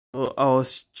I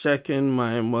was checking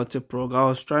my multi-prog. I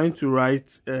was trying to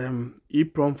write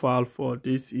EEPROM file for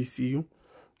this ECU,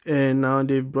 and now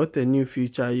they've brought a new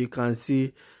feature. You can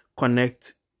see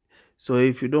connect. So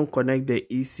if you don't connect the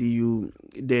ECU,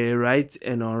 the write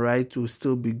and unwrite will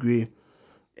still be gray.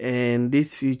 And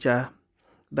this feature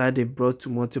that they brought to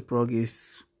multi-prog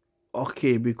is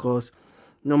okay, because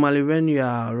normally when you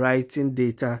are writing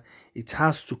data, it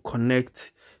has to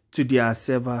connect to their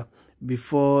server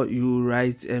before you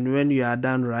write, and when you are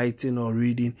done writing or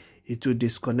reading, it will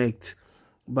disconnect.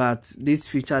 But this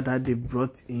feature that they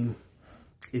brought in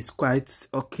is quite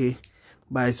okay,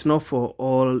 but it's not for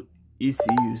all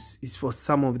ECUs. It's for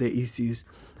some of the ECUs.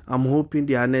 I'm hoping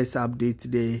their next update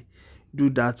they do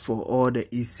that for all the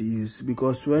ECUs,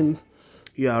 because when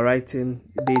you are writing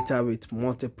data with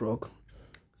multi-prog,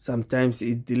 sometimes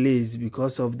it delays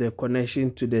because of the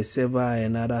connection to the server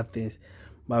and other things.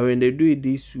 But when they do it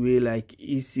this way, like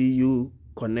ECU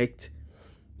connect,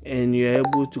 and you're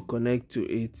able to connect to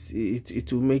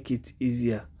it will make it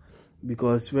easier,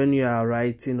 because when you are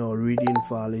writing or reading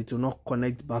file, it will not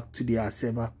connect back to their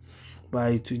server,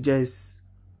 but it will just,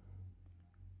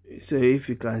 so if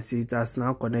you can see, it has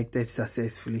now connected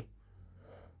successfully.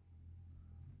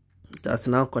 It has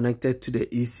now connected to the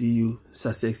ECU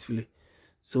successfully.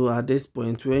 So at this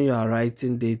point, when you are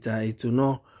writing data, it will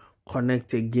not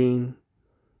connect again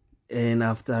and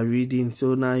after reading.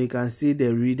 So now you can see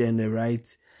the read and the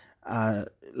write are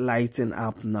lighting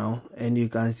up now, and you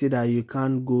can see that you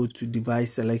can't go to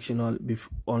device selection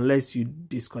unless you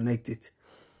disconnect it.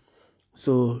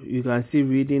 So you can see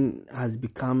reading has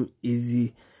become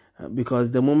easy,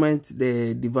 because the moment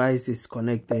the device is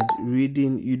connected,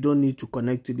 reading, you don't need to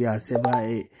connect to their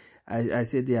server. I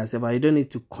said their server, you don't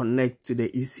need to connect to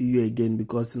the ECU again,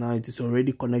 because now it is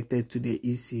already connected to the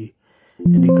ECU,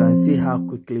 and you can see how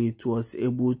quickly it was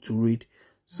able to read.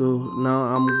 So now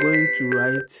I'm going to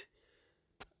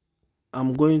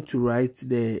write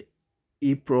the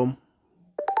EEPROM.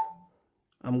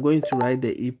 I'm going to write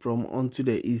the EEPROM onto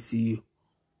the ECU.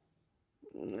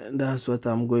 That's what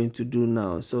I'm going to do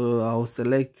now. So I'll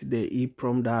select the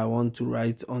EEPROM that I want to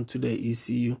write onto the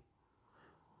ECU.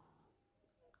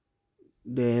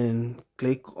 Then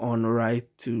click on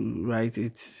write to write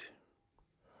it,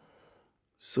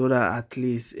 so that at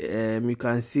least you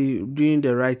can see during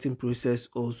the writing process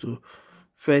also,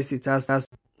 first it has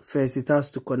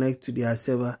to connect to their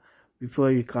server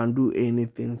before you can do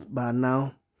anything. But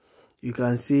now you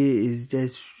can see it's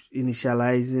just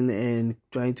initializing and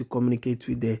trying to communicate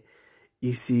with the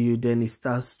ECU, then it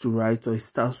starts to write or it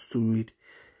starts to read.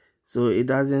 So it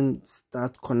doesn't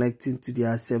start connecting to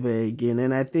their server again.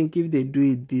 And I think if they do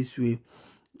it this way,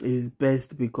 it's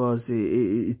best, because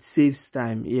it saves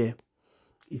time. Yeah,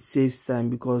 it saves time,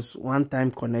 because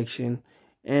one-time connection,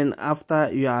 and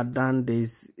after you are done,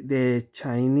 there's the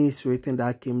Chinese rating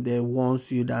that came there warns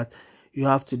you that you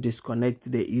have to disconnect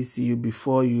the ECU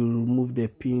before you remove the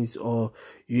pins, or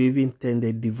you even turn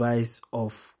the device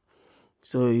off.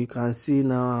 So you can see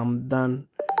now I'm done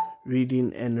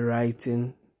reading and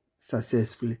writing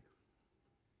successfully.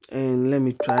 And let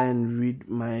me try and read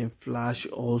my flash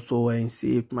also and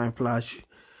see if my flash.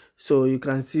 So you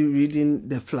can see reading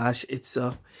the flash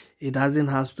itself, it doesn't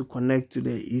have to connect to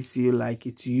the ECU like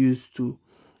it used to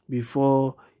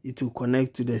before. It will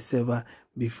connect to the server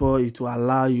before it will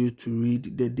allow you to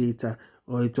read the data,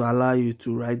 or it will allow you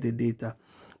to write the data.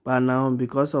 But now,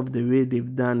 because of the way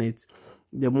they've done it,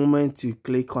 the moment you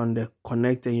click on the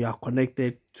connect and you are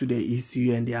connected to the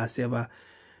ECU and their server,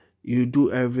 you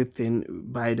do everything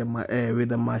by the with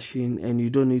the machine, and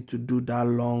you don't need to do that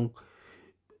long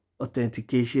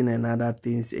authentication and other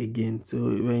things again. So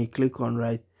when you click on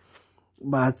write,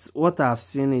 but what I've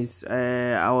seen is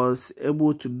I was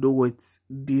able to do it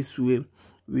this way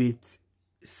with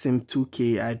Sim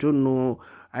 2K. I don't know,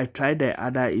 I tried the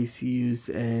other ECUs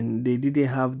and they didn't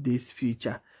have this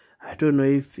feature. I don't know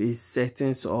if it's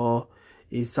settings or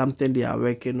it's something they are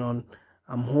working on.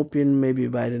 I'm hoping maybe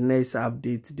by the next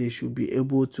update they should be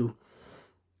able to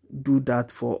do that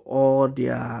for all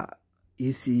their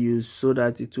ECUs, so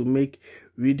that it will make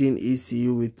reading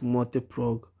ECU with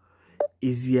multi-prog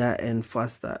easier and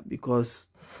faster. Because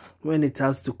when it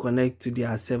has to connect to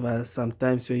their server,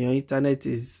 sometimes when your internet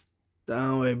is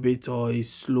down a bit or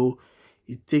is slow,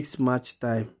 it takes much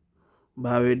time.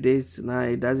 But with this now,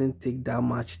 it doesn't take that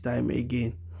much time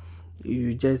again.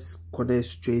 You just connect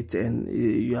straight and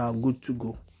you are good to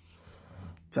go.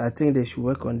 So I think they should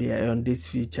work on this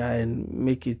feature and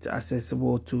make it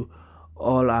accessible to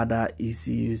all other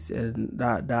ECUs, and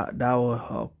that will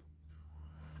help.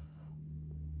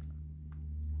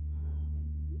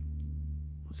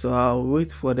 So I'll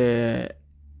wait for the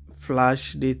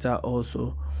flash data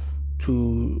also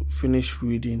to finish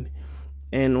reading.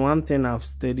 And one thing I've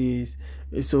studied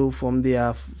is so from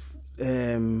their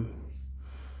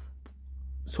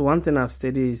so one thing I've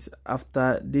studied is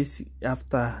after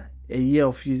a year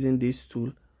of using this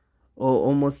tool, or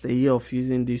almost a year of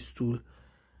using this tool,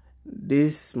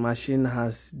 this machine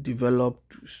has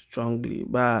developed strongly.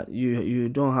 But you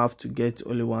don't have to get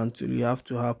only one tool, you have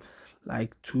to have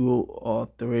like 2 or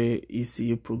 3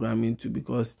 ECU programming too,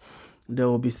 because there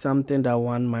will be something that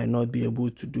one might not be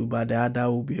able to do but the other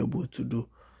will be able to do.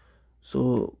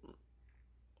 So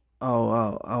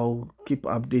I'll keep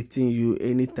updating you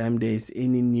anytime there is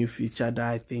any new feature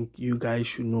that I think you guys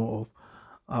should know of.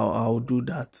 I'll do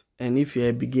that. And if you're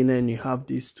a beginner and you have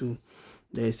this tool,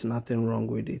 there is nothing wrong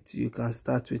with it. You can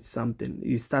start with something.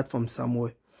 You start from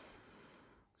somewhere.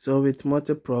 So with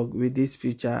multi-prog, with this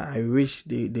feature, I wish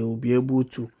they will be able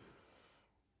to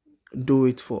do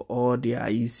it for all their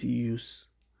ECUs.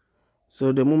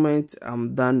 So the moment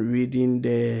I'm done reading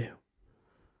the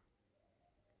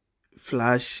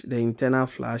flash, the internal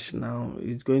flash, now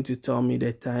it's going to tell me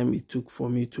the time it took for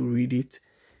me to read it.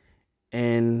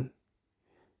 And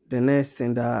the next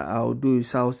thing that I'll do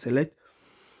is I'll select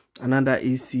another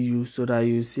ECU so that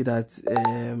you see that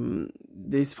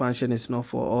this function is not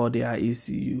for all their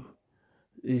ECU.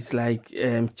 It's like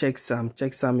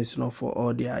checksum is not for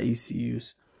all their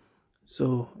ECUs.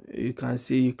 So you can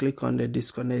see, you click on the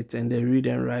disconnect and the read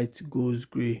and write goes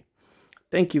gray.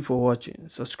 Thank you for watching.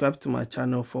 Subscribe to my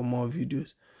channel for more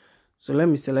videos. So let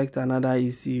me select another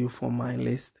ECU from my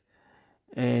list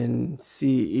and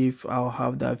see if I'll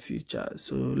have that feature.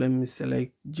 So let me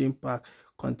select JPAC,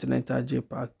 Continental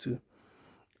JPAC 2,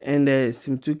 and the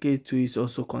SIM2K2 is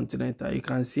also Continental. You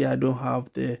can see I don't have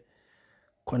the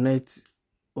connect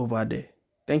over there.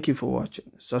 Thank you for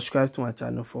watching. Subscribe to my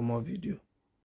channel for more videos.